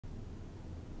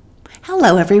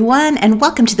Hello everyone, and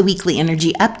welcome to the weekly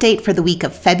energy update for the week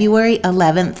of February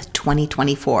 11th,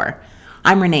 2024.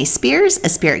 I'm Renee Spears, a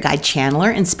spirit guide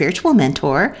channeler and spiritual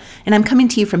mentor, and I'm coming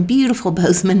to you from beautiful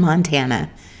Bozeman,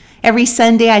 Montana. Every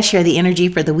Sunday I share the energy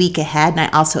for the week ahead, and I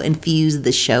also infuse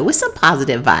the show with some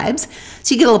positive vibes,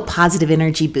 so you get a little positive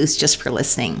energy boost just for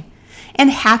listening. And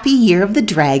happy Year of the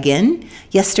Dragon.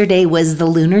 Yesterday was the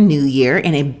Lunar New Year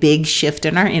and a big shift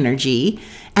in our energy,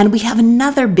 and we have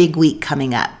another big week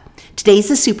coming up. Today's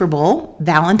the Super Bowl.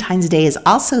 Valentine's Day is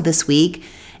also this week,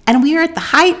 and we are at the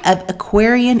height of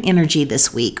Aquarian energy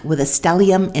this week with a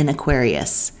stellium in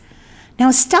Aquarius. Now,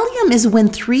 a stellium is when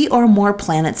 3 or more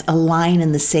planets align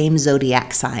in the same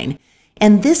zodiac sign,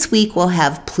 and this week we'll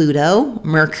have Pluto,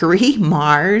 Mercury,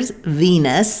 Mars,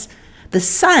 Venus, the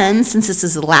Sun, since this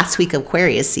is the last week of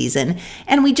Aquarius season,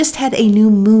 and we just had a new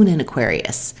moon in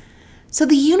Aquarius. So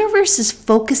the universe is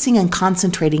focusing and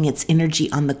concentrating its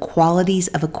energy on the qualities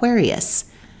of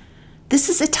Aquarius. This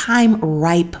is a time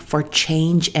ripe for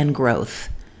change and growth.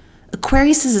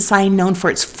 Aquarius is a sign known for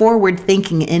its forward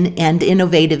thinking and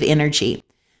innovative energy.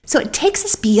 So it takes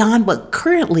us beyond what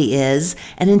currently is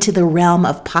and into the realm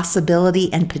of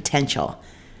possibility and potential.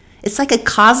 It's like a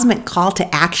cosmic call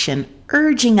to action,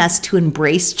 urging us to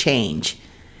embrace change.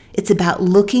 It's about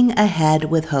looking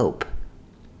ahead with hope.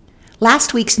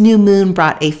 Last week's new moon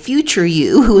brought a future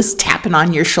you who was tapping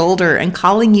on your shoulder and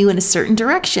calling you in a certain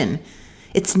direction.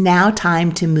 It's now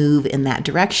time to move in that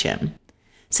direction.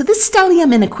 So this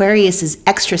stellium in Aquarius is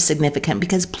extra significant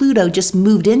because Pluto just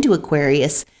moved into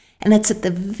Aquarius, and it's at the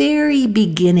very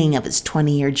beginning of its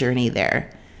 20-year journey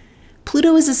there.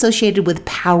 Pluto is associated with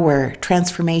power,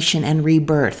 transformation, and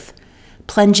rebirth,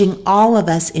 plunging all of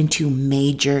us into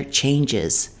major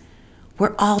changes.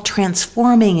 We're all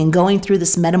transforming and going through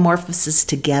this metamorphosis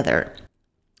together.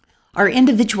 Our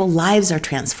individual lives are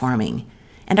transforming,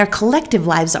 and our collective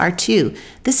lives are too.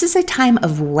 This is a time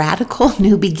of radical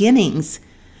new beginnings,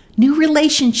 new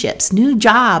relationships, new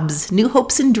jobs, new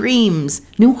hopes and dreams,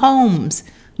 new homes,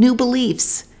 new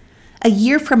beliefs. A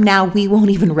year from now, we won't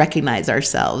even recognize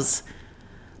ourselves.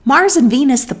 Mars and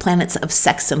Venus, the planets of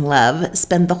sex and love,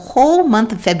 spend the whole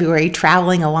month of February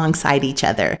traveling alongside each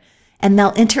other, and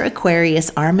they'll enter Aquarius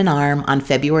arm in arm on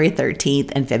February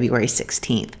 13th and February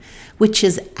 16th, which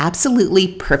is absolutely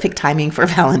perfect timing for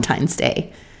Valentine's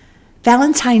Day.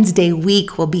 Valentine's Day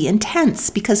week will be intense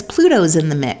because Pluto's in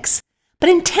the mix, but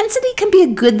intensity can be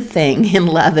a good thing in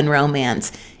love and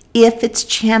romance if it's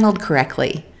channeled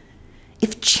correctly.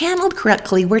 If channeled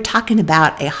correctly, we're talking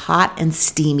about a hot and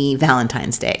steamy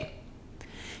Valentine's Day.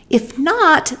 If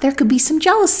not, there could be some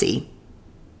jealousy.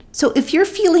 So if you're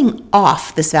feeling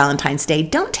off this Valentine's Day,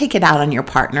 don't take it out on your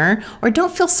partner or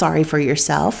don't feel sorry for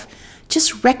yourself.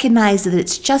 Just recognize that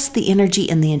it's just the energy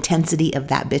and the intensity of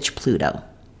that bitch Pluto.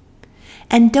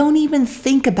 And don't even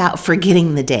think about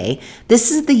forgetting the day. This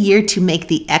is the year to make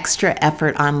the extra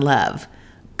effort on love.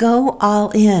 Go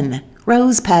all in.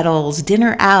 Rose petals,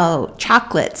 dinner out,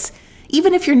 chocolates.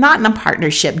 Even if you're not in a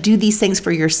partnership, do these things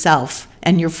for yourself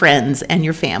and your friends and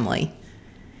your family.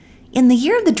 In the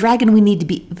Year of the Dragon, we need to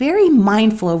be very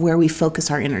mindful of where we focus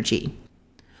our energy.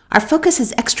 Our focus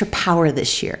has extra power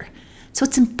this year, so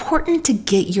it's important to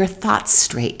get your thoughts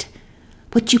straight.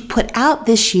 What you put out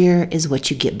this year is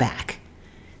what you get back.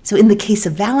 So in the case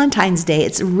of Valentine's Day,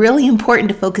 it's really important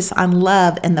to focus on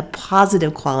love and the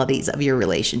positive qualities of your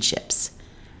relationships.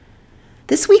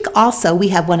 This week also, we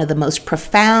have one of the most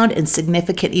profound and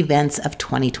significant events of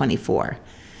 2024,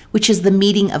 which is the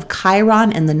meeting of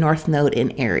Chiron and the North Node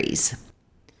in Aries.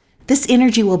 This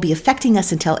energy will be affecting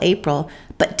us until April,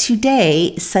 but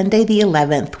today, Sunday the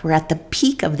 11th, we're at the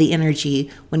peak of the energy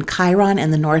when Chiron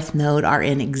and the North Node are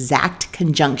in exact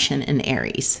conjunction in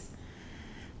Aries.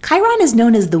 Chiron is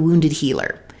known as the wounded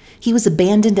healer. He was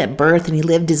abandoned at birth and he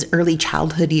lived his early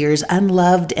childhood years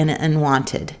unloved and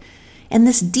unwanted. And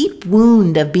this deep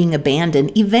wound of being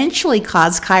abandoned eventually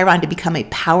caused Chiron to become a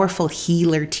powerful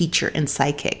healer, teacher, and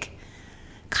psychic.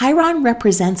 Chiron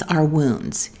represents our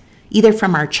wounds, either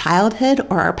from our childhood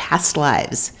or our past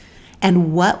lives,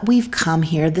 and what we've come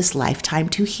here this lifetime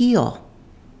to heal.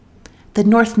 The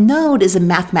North Node is a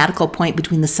mathematical point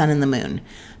between the sun and the moon.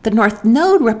 The North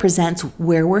Node represents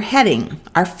where we're heading,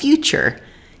 our future.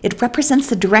 It represents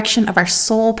the direction of our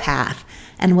soul path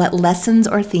and what lessons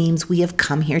or themes we have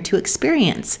come here to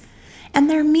experience. And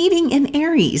they're meeting in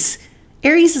Aries.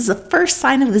 Aries is the first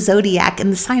sign of the zodiac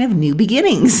and the sign of new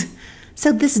beginnings.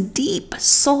 So this deep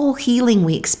soul healing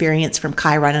we experience from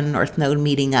Chiron and North Node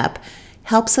meeting up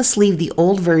helps us leave the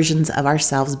old versions of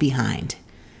ourselves behind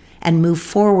and move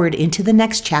forward into the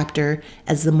next chapter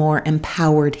as the more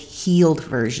empowered, healed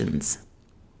versions.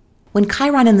 When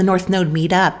Chiron and the North Node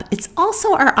meet up, it's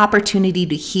also our opportunity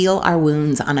to heal our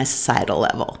wounds on a societal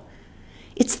level.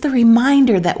 It's the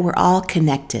reminder that we're all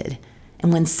connected,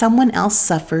 and when someone else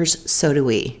suffers, so do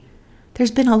we.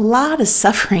 There's been a lot of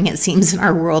suffering, it seems, in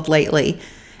our world lately,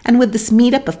 and with this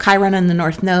meetup of Chiron and the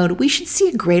North Node, we should see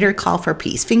a greater call for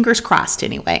peace. Fingers crossed,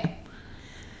 anyway.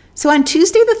 So on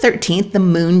Tuesday the 13th, the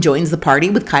moon joins the party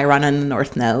with Chiron and the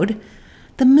North Node.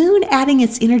 The moon adding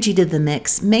its energy to the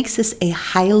mix makes this a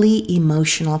highly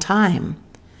emotional time.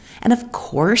 And of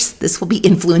course, this will be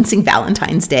influencing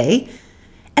Valentine's Day.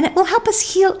 And it will help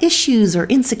us heal issues or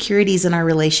insecurities in our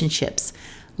relationships,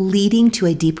 leading to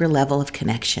a deeper level of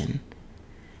connection.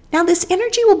 Now, this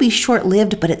energy will be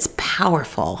short-lived, but it's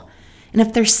powerful. And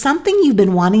if there's something you've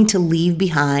been wanting to leave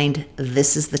behind,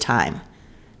 this is the time.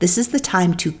 This is the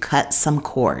time to cut some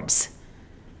cords.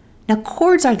 Now,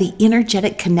 cords are the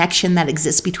energetic connection that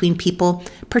exists between people,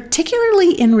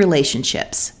 particularly in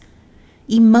relationships.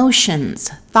 Emotions,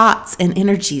 thoughts, and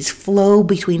energies flow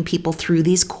between people through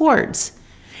these cords.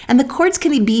 And the cords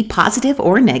can be positive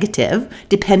or negative,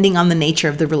 depending on the nature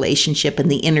of the relationship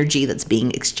and the energy that's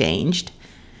being exchanged.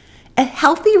 A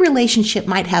healthy relationship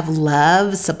might have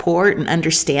love, support, and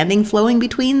understanding flowing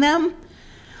between them.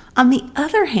 On the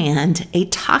other hand, a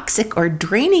toxic or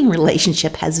draining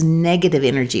relationship has negative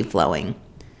energy flowing.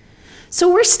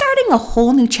 So we're starting a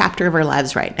whole new chapter of our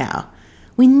lives right now.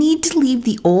 We need to leave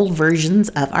the old versions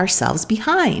of ourselves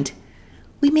behind.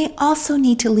 We may also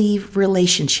need to leave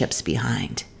relationships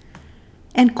behind.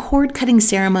 And cord-cutting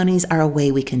ceremonies are a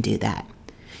way we can do that.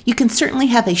 You can certainly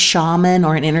have a shaman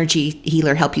or an energy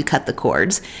healer help you cut the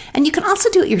cords, and you can also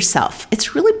do it yourself.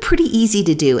 It's really pretty easy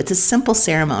to do. It's a simple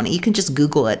ceremony. You can just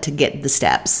Google it to get the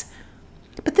steps.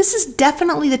 But this is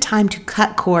definitely the time to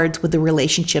cut cords with the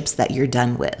relationships that you're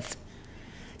done with.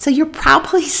 So you're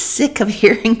probably sick of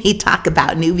hearing me talk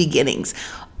about new beginnings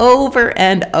over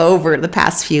and over the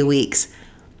past few weeks.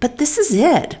 But this is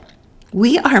it.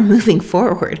 We are moving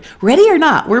forward. Ready or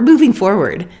not, we're moving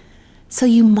forward. So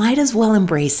you might as well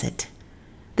embrace it.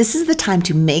 This is the time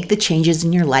to make the changes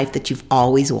in your life that you've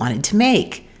always wanted to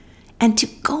make, and to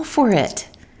go for it.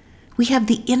 We have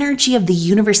the energy of the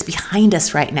universe behind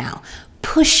us right now,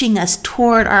 pushing us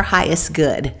toward our highest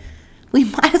good. We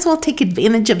might as well take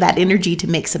advantage of that energy to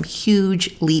make some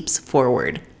huge leaps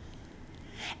forward.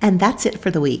 And that's it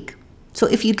for the week. So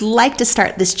if you'd like to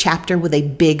start this chapter with a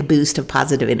big boost of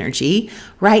positive energy,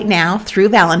 right now through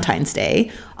Valentine's Day,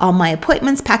 all my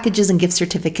appointments, packages, and gift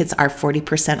certificates are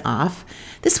 40% off.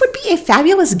 This would be a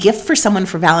fabulous gift for someone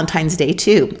for Valentine's Day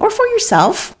too, or for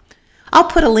yourself. I'll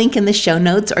put a link in the show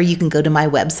notes, or you can go to my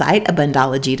website,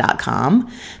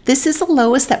 Abundology.com. This is the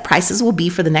lowest that prices will be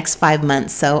for the next 5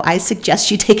 months, so I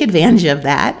suggest you take advantage of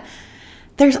that.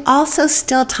 There's also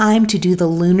still time to do the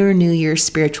Lunar New Year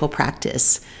spiritual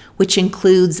practice, which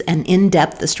includes an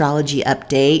in-depth astrology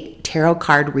update, tarot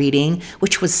card reading,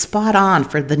 which was spot on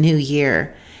for the new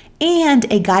year, and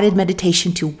a guided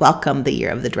meditation to welcome the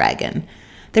Year of the Dragon.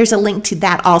 There's a link to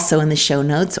that also in the show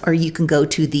notes, or you can go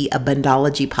to the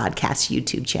Abundology podcast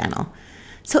YouTube channel.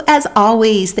 So as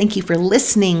always, thank you for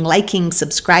listening, liking,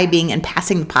 subscribing, and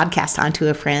passing the podcast on to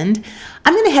a friend.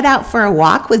 I'm going to head out for a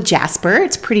walk with Jasper.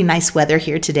 It's pretty nice weather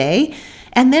here today,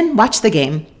 and then watch the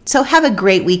game. So have a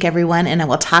great week, everyone, and I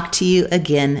will talk to you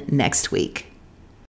again next week.